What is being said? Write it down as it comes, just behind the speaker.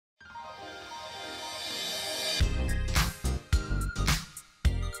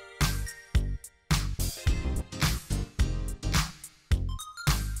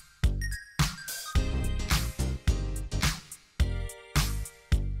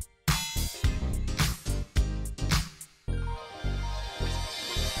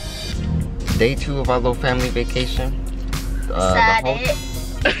day 2 of our little family vacation. The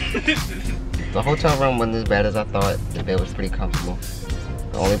hotel room wasn't as bad as I thought. The bed was pretty comfortable.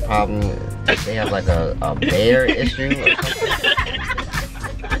 The only problem is they have like a bear issue or something.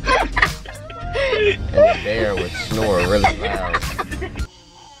 And the bear would snore really loud.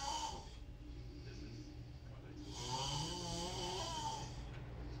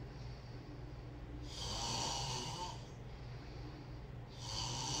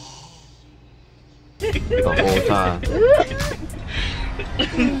 The whole time.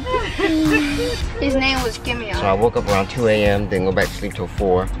 His name was Gimme. So I woke up around 2 a.m. Didn't go back to sleep till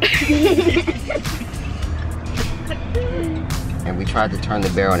 4. And we tried to turn the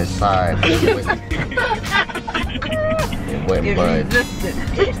bear on his side, but it wouldn't budge.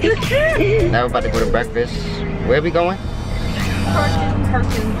 Now we're about to go to breakfast. Where are we going?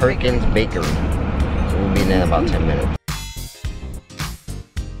 Perkins Bakery. So we'll be there in about 10 minutes.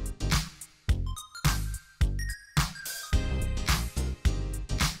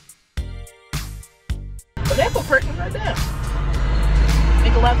 But that's for Perkins right there.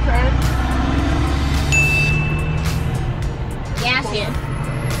 Make a left turn. Gas it. It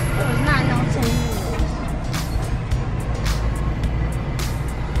was not no 10 minutes.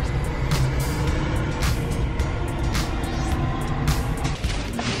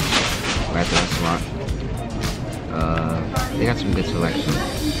 We're at the restaurant. They got some good selection.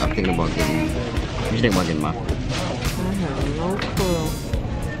 I'm thinking about getting. What you think about getting mine? I have no clue.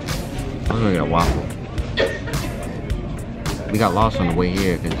 I'm gonna get a waffle. We got lost on the way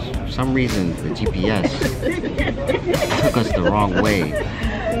here because for some reason the GPS took us the wrong way.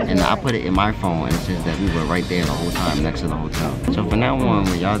 And I put it in my phone and it says that we were right there the whole time next to the hotel. So from now on,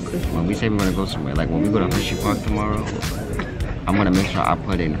 when we say we're gonna go somewhere, like when we go to Hershey Park tomorrow, I'm gonna make sure I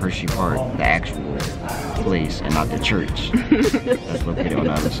put in Hershey Park, the actual place, and not the church that's located on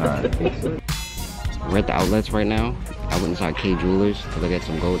the other side. We're at the outlets right now. I went inside K Jewelers to look at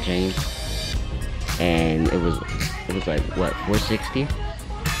some gold chains. And it was like what, $460?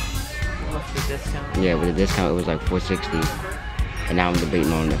 What's the discount? Yeah, with the discount it was like $460. And now I'm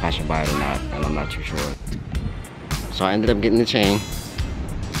debating on if I should buy it or not, and I'm not too sure. So I ended up getting the chain.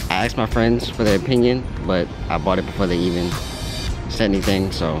 I asked my friends for their opinion, but I bought it before they even said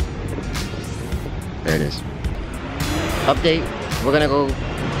anything, so there it is. Update, we're gonna go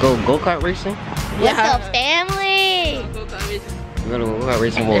go-kart racing. What's up, family? We're gonna go go-kart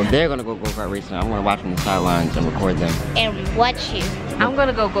racing. Well, they're gonna go go-kart racing. I'm gonna watch from the sidelines and record them. And watch you. I'm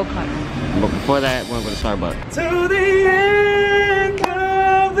gonna go go-kart. But before that, we're gonna go to Starbucks. To the end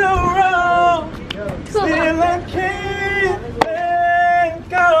of the road, still I can't let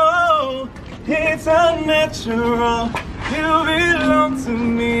go. It's unnatural. You belong to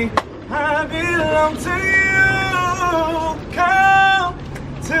me, I belong to you. Come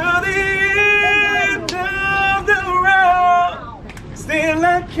to the end of the road, still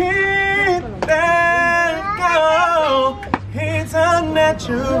I can't let go. It's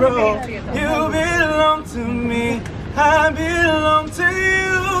unnatural. You belong to me, I belong to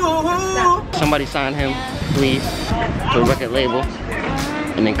you. Somebody sign him, please, to a record label,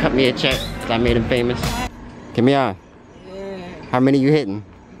 and then cut me a check because I made him famous. Give me on. How many you hitting?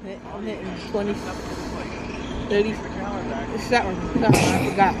 I'm hitting 20, 30. It's that one. I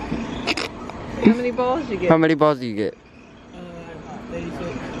forgot. How many balls you get? How many balls do you get?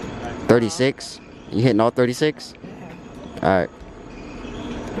 36. 36? You hitting all 36? Alright.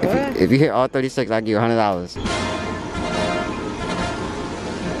 If you hit all 36, I'll give you $100.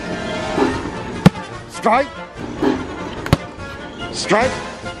 Strike! Strike!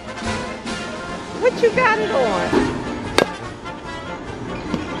 What you got it on?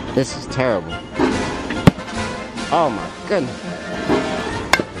 This is terrible. Oh my goodness.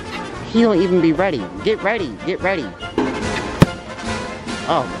 He don't even be ready. Get ready. Get ready.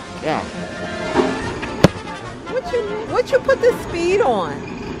 Oh my God. What you put the speed on?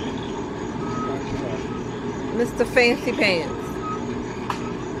 Mr. Fancy Pants.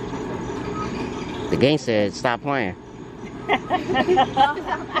 The game said stop playing.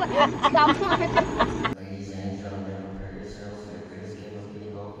 Stop playing. Ladies and gentlemen, prepare yourselves for the greatest game of mini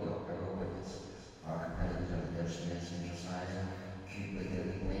golf you'll ever witness. Our competitors are the Dutch Central Sizer, Cupid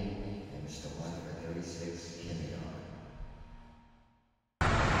Lily Lane, and Mr. 1 for 36, Kimmy on.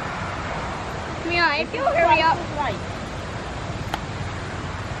 Mia, if you hurry up.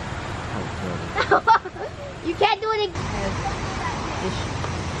 You can't do it again.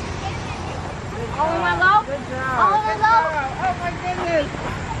 Oh my God. Good job. Oh my God. Oh my goodness.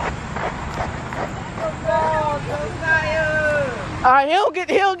 Good job. All right,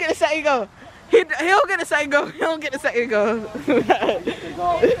 he'll get a second. Go. He don't get a second go. He don't get a second go. He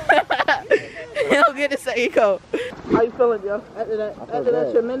don't get a second go. How you feeling, yo? After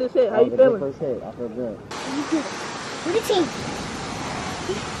that tremendous hit, how you feeling? First hit. I feel good. Look at team.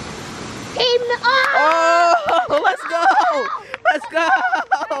 Team. Oh, let's go. Let's go.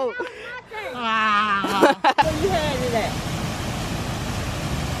 Wow. What you had in that?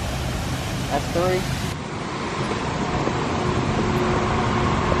 That's 3.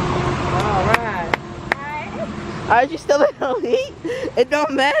 Alright. Alright, you still in the lead? It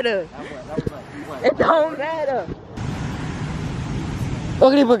don't matter. It don't matter.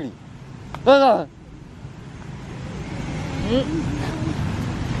 Boogity boogity. Go.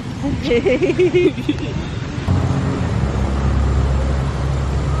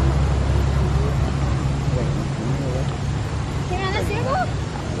 Can I let you go?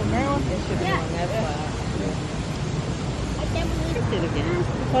 Yeah. I can't believe it again.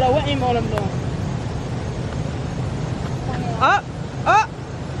 Hold on, what aim on him doing? Up, up,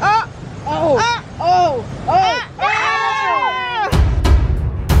 up. Oh, oh, oh.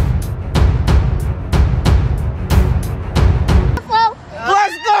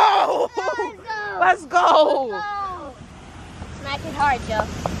 Let's go! Let's go! Smack it hard, Joe.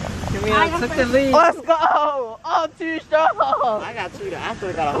 I took the lead. Let's go! All too strong. I got 2. I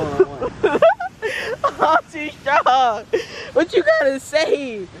still got a hole in one. All too strong. What you gotta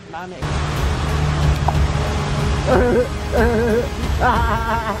say?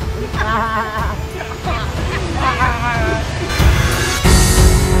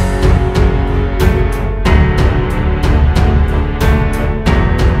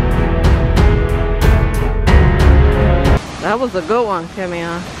 That was a good one,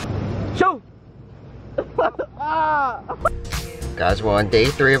 Kimion. Shoot! Guys, we're on day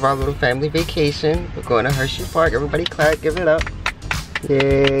 3 of our little family vacation. We're going to Hershey Park. Everybody clap, give it up.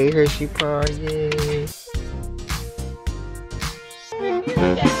 Yay, Hershey Park, yay.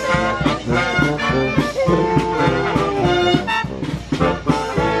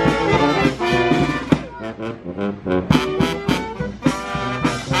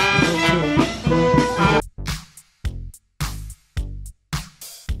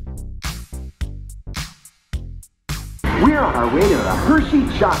 We're on our way to the Hershey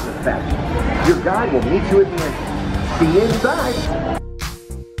Chocolate Factory. Your guide will meet you at the entrance. See you inside.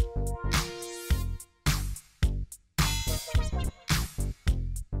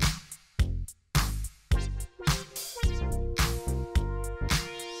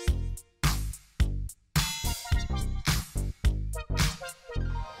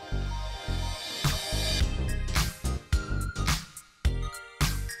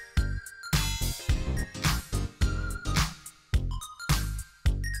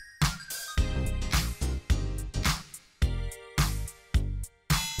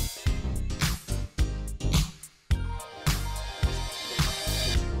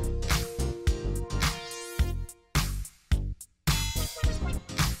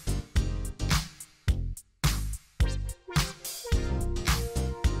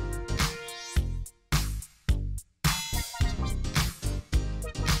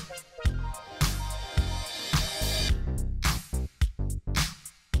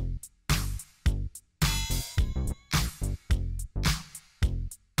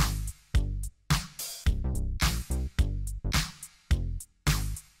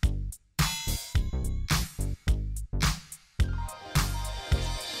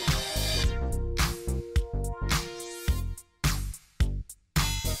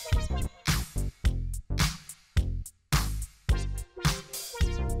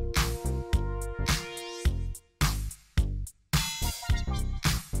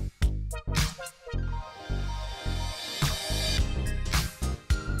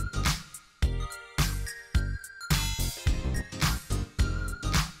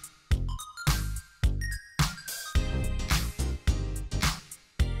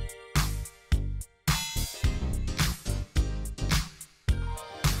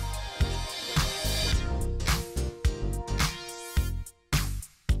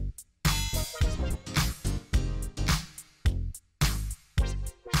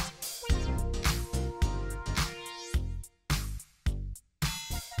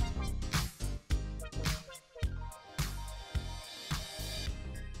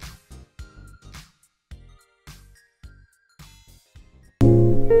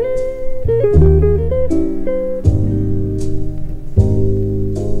 you.